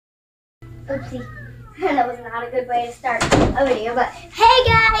Oopsie. That was not a good way to start a video, but hey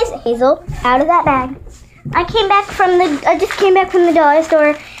guys! Hazel, out of that bag. I just came back from the dollar store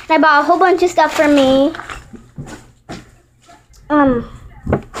and I bought a whole bunch of stuff for me.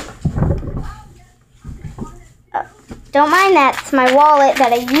 Don't mind that, it's my wallet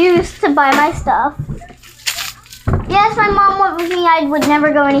that I used to buy my stuff. Yes, my mom went with me. I would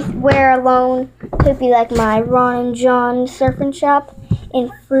never go anywhere alone. It would be like my Ron and John surfing shop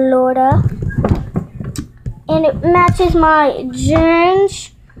in Florida. And it matches my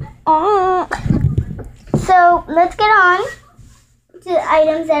jeans. So let's get on to the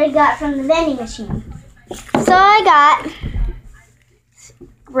items that I got from the vending machine. So I got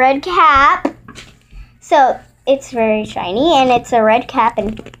red cap. So it's very shiny and it's a red cap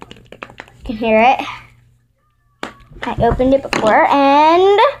and you can hear it. I opened it before and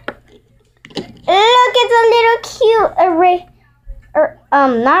look, it's a little cute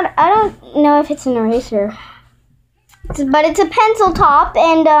I don't know if it's an eraser. But it's a pencil top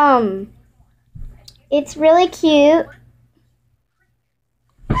and it's really cute.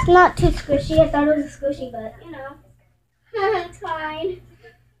 It's not too squishy. I thought it was squishy, but you know, it's fine.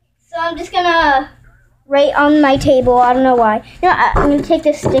 So I'm just gonna write on my table. I don't know why. You know, I'm gonna take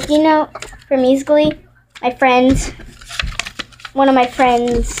this sticky note from Musically. One of my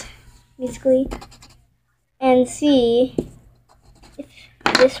friends, Musically, and see if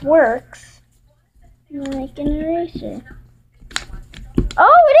this works. Like an eraser.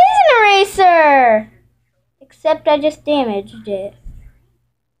 Oh, it is an eraser! Except I just damaged it.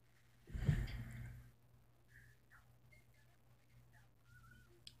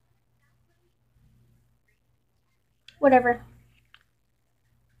 Whatever.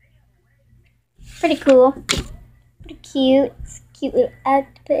 Pretty cool. Pretty cute. It's a cute little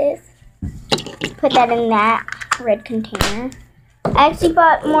octopus. Put that in that red container. I actually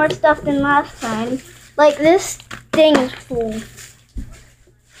bought more stuff than last time. Like this thing is full.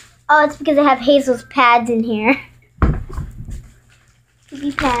 Oh, it's because I have Hazel's pads in here.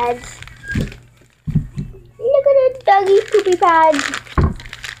 Poopy pads. Look at the doggy's poopy pads.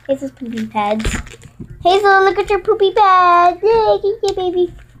 Hazel's poopy pads. Hazel, look at your poopy pads. Look at your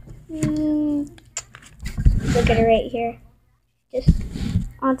baby. Look at her right here. Just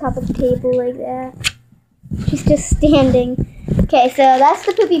on top of the table like that. She's just standing. Okay, so that's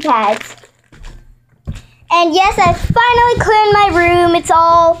the poopy pads. And yes, I finally cleared my room. It's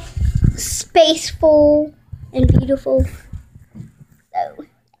all spaceful and beautiful. So,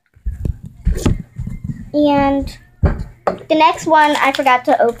 and the next one I forgot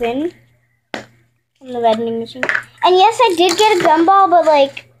to open from the vending machine. And yes, I did get a gumball, but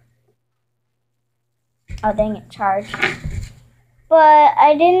like, oh dang it, charged. But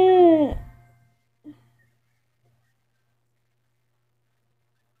I didn't.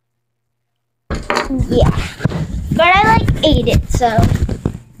 Yeah, but I like ate it, so.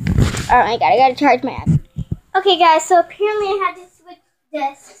 Oh my god, I gotta charge my iPad. Okay guys, so apparently I had to switch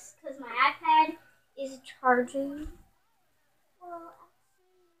desks because my iPad is charging.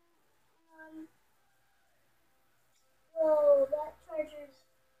 Well, that charger's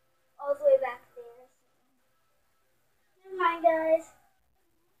all the way back there. Never mind guys.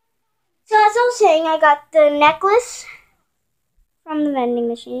 So as I was saying, I got the necklace from the vending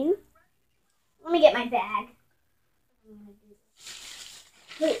machine. Let me get my bag.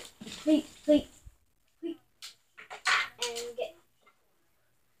 Wait. And get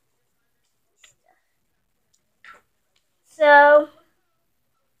stuff. So,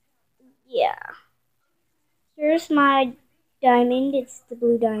 yeah. Here's my diamond. It's the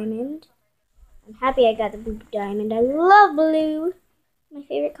blue diamond. I'm happy I got the blue diamond. I love blue. My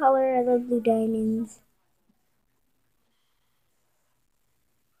favorite color. I love blue diamonds.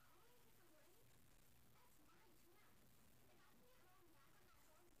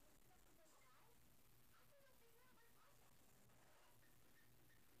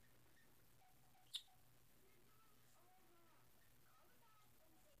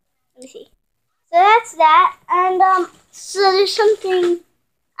 Let me see. So that's that. And so there's something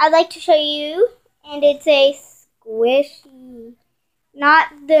I'd like to show you, and it's a squishy.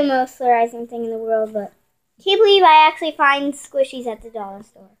 Not the most polarizing thing in the world, but can't believe I actually find squishies at the dollar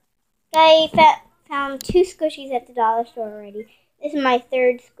store. I found 2 squishies at the dollar store already. This is my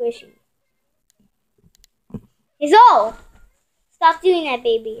 3rd squishy. Hazel! Stop doing that,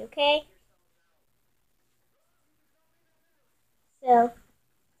 baby, okay? So,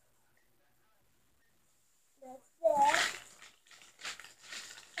 that's that.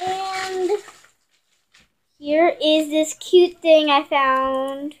 And here is this cute thing I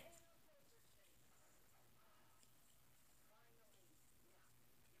found.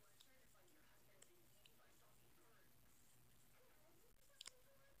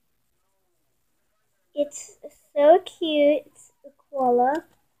 It's so cute. It's a koala.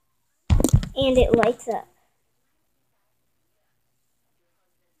 And it lights up.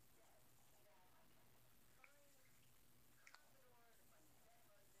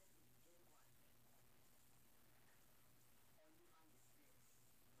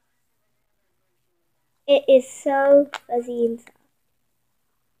 It is so fuzzy and soft.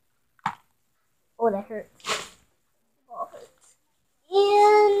 Oh, that hurts. Oh, it hurts.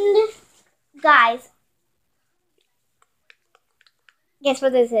 And guys, guess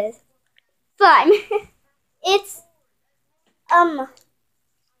what this is? Slime. It's I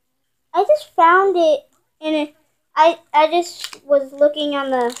just found it I just was looking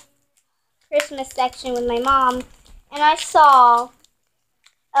on the Christmas section with my mom, and I saw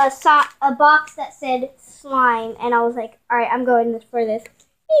a box that said slime, and I was like, all right, I'm going for this.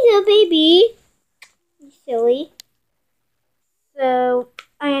 Hey, little baby, you silly. So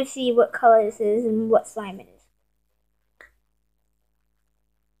I'm gonna see what color this is and what slime it is.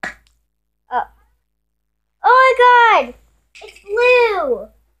 Oh, oh my God, it's blue.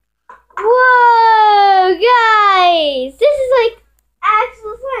 Whoa, guys, this is like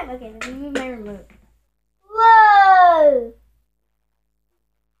actual slime. Okay, let me move my remote. Whoa,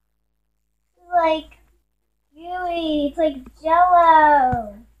 it's like gooey. It's like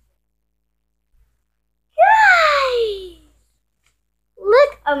Jello. Guys,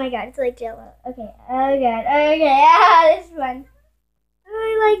 look. Oh my God, it's like Jello. Okay. Oh God. Okay. Ah, this is fun.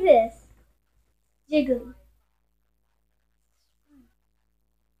 I like this. Jiggly.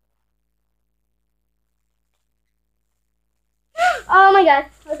 Oh my God.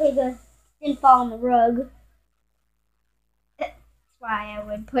 Okay, good. Didn't fall on the rug. That's why I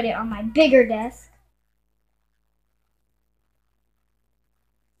would put it on my bigger desk.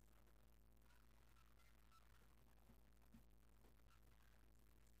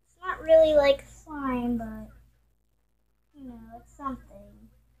 It's not really like slime, but you know, it's something.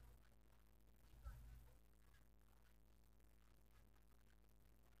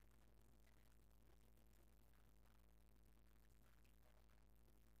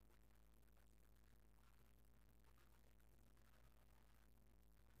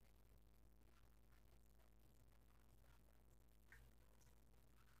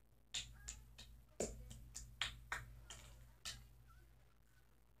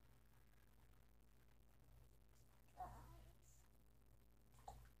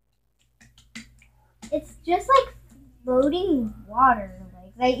 It's just like floating water,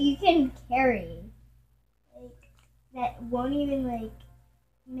 like that you can carry, like that won't even like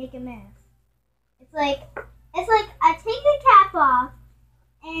make a mess. It's like I take the cap off,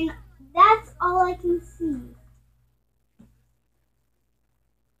 and that's all I can see.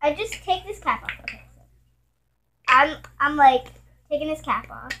 I just take this cap off. Okay, so I'm like taking this cap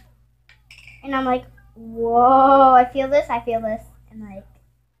off, and I'm like, whoa! I feel this, and like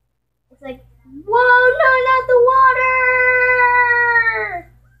it's like, whoa! No, not the water!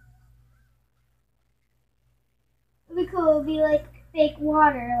 It'd be cool. It'd be like fake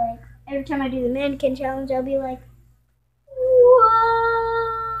water. Like every time I do the mannequin challenge, I'll be like,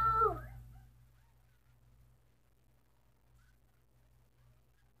 whoa!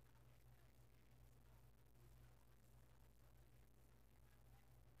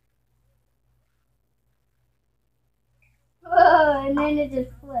 Whoa! And then it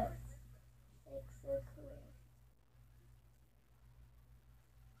just flips. Like so cool.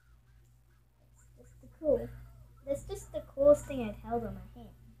 It's just the cool. That's just the coolest thing I've held on my hand.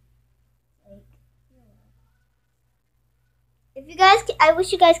 Like, if you guys, I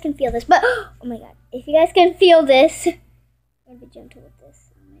wish you guys can feel this, but oh my God, if you guys can feel this, I'm gonna be gentle with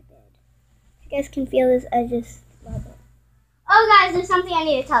this on my bed. If you guys can feel this, I just love it. Oh guys, there's something I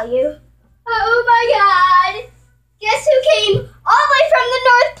need to tell you. Oh my God, guess who came all the way from the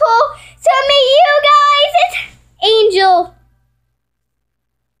North Pole to meet you guys? It's Angel.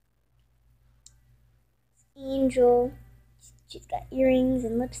 Angel. She's got earrings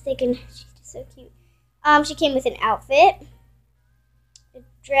and lipstick, and she's just so cute. She came with an outfit, a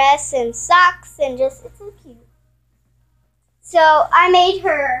dress, and socks, and just it's so cute. So I made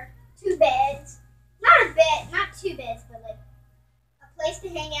her 2 beds, not a bed, not 2 beds, but like a place to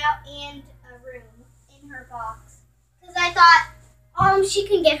hang out and a room in her box. Because I thought, she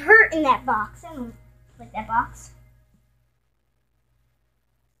can get hurt in that box. I don't like that box.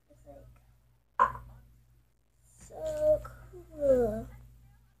 It's like so cool.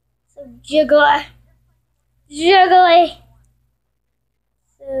 So jiggly. Jiggly.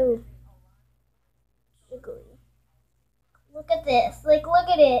 So jiggly. Look at this. Like, look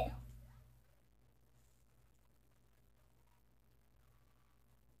at it.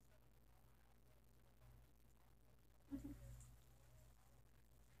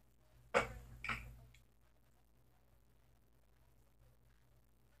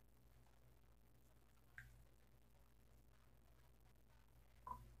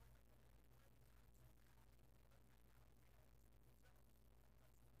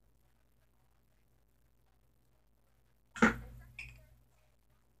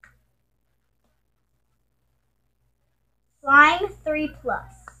 I'm 3 plus.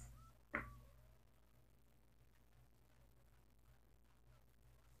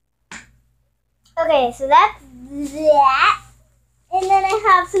 Okay, so that's that. And then I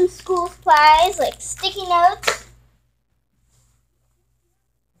have some school supplies like sticky notes.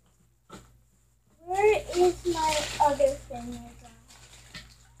 Where is my other thing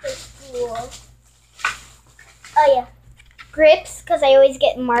for school? Oh yeah, grips, because I always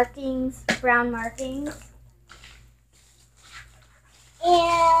get markings, brown markings.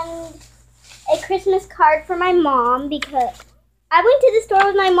 And a Christmas card for my mom, because I went to the store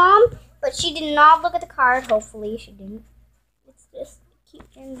with my mom, but she did not look at the card. Hopefully she didn't. It's just a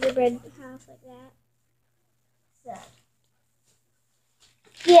cute gingerbread house like that. So,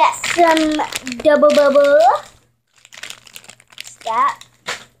 yes, some double bubble. That.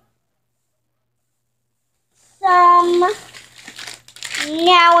 Some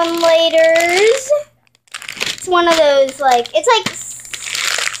now and laters. It's one of those, like, it's like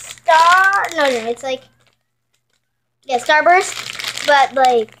it's like, yeah, Starburst, but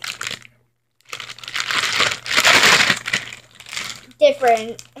like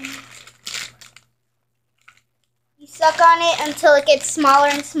different. You suck on it until it gets smaller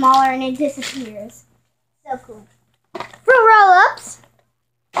and smaller and it disappears. So cool. Fruit roll-ups.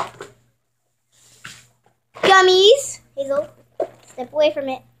 Gummies. Hazel, step away from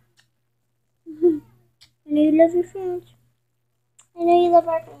it. I know you love your fans. I know you love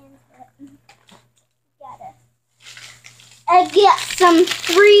our fans, but gotta. I got some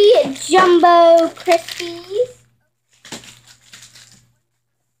 3 Jumbo Crispies.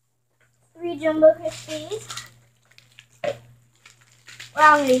 3 Jumbo Crispies. Well,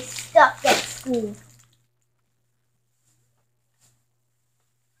 I'm gonna be stuck at school.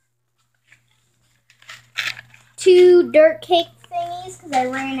 2 dirt cake thingies because I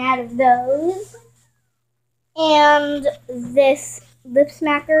ran out of those. And this Lip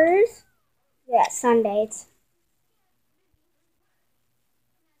Smackers. Yeah, Sundays.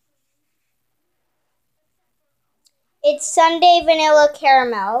 It's Sunday Vanilla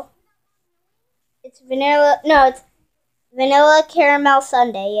Caramel. It's vanilla caramel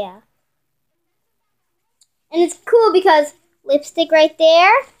sundae, yeah. And it's cool because lipstick right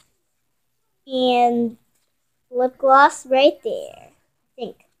there and lip gloss right there, I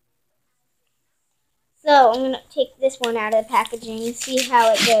think. So I'm going to take this one out of the packaging and see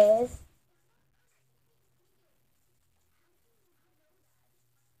how it goes.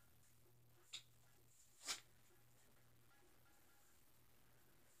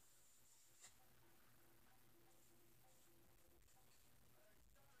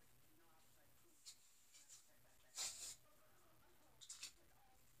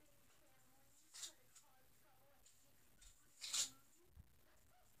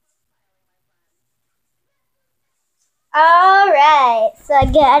 Alright, so I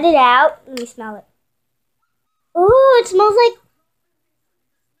got it out. Let me smell it. Ooh, it smells like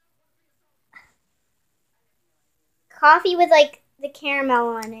coffee with like the caramel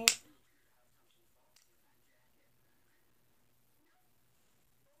on it.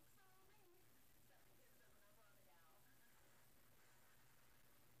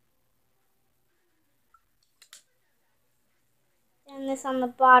 And this on the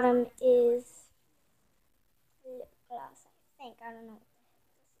bottom is lip gloss, I think. I don't know.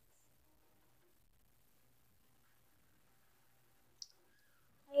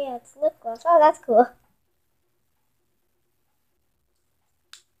 Oh yeah, it's lip gloss. Oh, that's cool.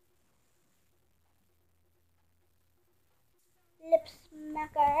 Lip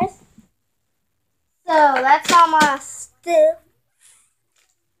smackers. So that's all my stuff.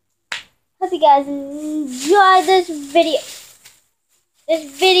 Hope you guys enjoyed this video,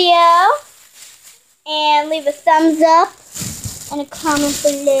 and leave a thumbs up and a comment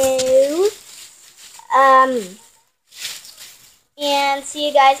below. And see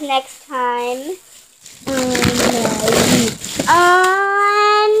you guys next time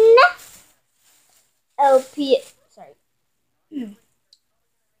on LP. Sorry.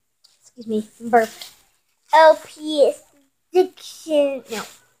 Excuse me. Burp. LPS Diction. No.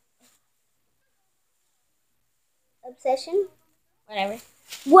 Obsession? Whatever.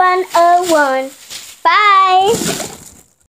 101. Bye.